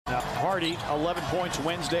Hardy, 11 points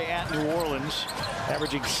Wednesday at New Orleans,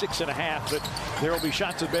 averaging 6.5, but there will be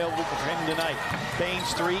shots available for him tonight.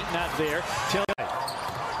 Baines 3, not there.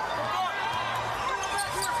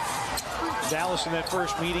 Dallas in that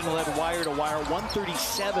first meeting led wire to wire,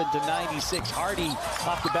 137-96. Hardy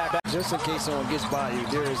off the back. Just in case someone gets by you,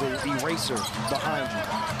 there is an eraser behind you.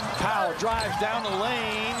 Powell drives down the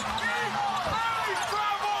lane.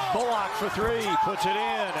 Bullock for 3, puts it in,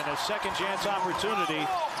 and a second chance opportunity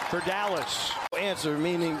for Dallas. Answer,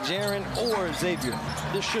 meaning Jaren or Xavier.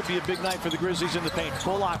 This should be a big night for the Grizzlies in the paint.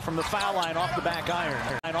 Bullock from the foul line off the back iron.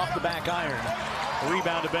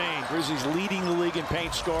 Rebound to Bane. Grizzlies leading the league in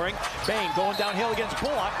paint scoring. Bane going downhill against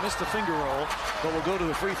Bullock. Missed the finger roll, but will go to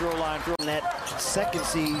the free throw line. In that second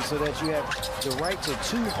seed so that you have the right to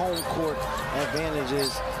 2 home court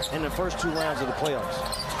advantages in the first 2 rounds of the playoffs.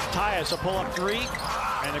 Tyus, a pull-up 3,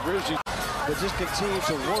 and the Grizzlies. But just continue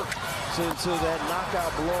to work until that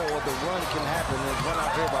knockout blow or the run can happen. There's run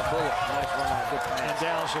out here by Bullock. Nice run out. Good pass. And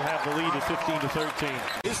Dallas will have the lead at 15-13.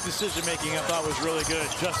 His decision-making, I thought, was really good.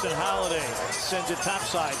 Justin Holiday sends it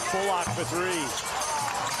topside. Bullock for 3.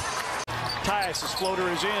 Tyus'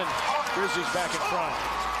 floater is in. Grizzlies back in front.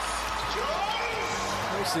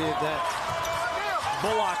 Let me see if that.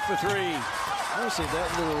 Bullock for 3. Let me see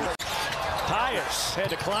that little. Tyus had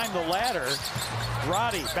to climb the ladder.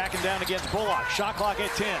 Roddy backing down against Bullock. Shot clock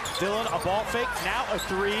at 10. Dillon, a ball fake. Now a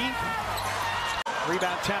 3.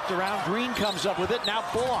 Rebound tapped around. Green comes up with it. Now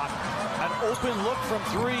Bullock. An open look from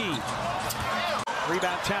 3.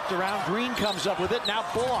 Rebound tapped around. Green comes up with it. Now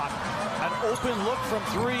Bullock. An open look from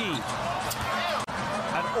 3.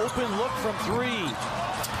 An open look from 3.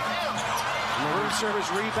 Room service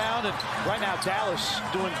rebound, and right now Dallas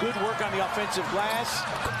doing good work on the offensive glass.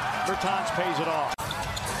 Bertans pays it off.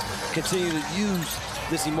 Continue to use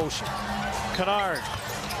this emotion. Kennard.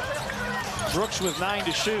 Brooks with 9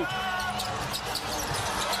 to shoot.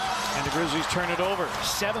 And the Grizzlies turn it over.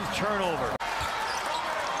 7th turnover.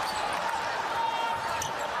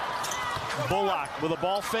 Bullock with a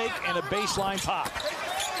ball fake and a baseline pop.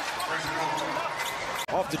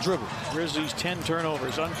 Off the dribble. Grizzlies 10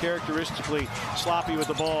 turnovers, uncharacteristically sloppy with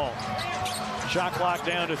the ball. Shot clock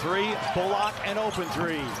down to 3. Bullock, an open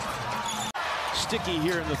 3. Sticky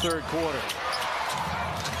here in the 3rd quarter.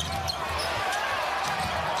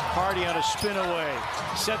 Hardy on a spin away.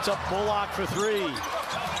 Sets up Bullock for 3.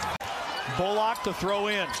 Bullock to throw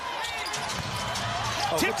in.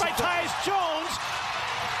 Tipped by Tyus Jones.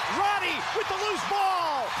 Roddy with the loose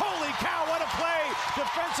ball. Holy cow, what a play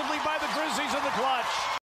defensively by the Grizzlies in the clutch.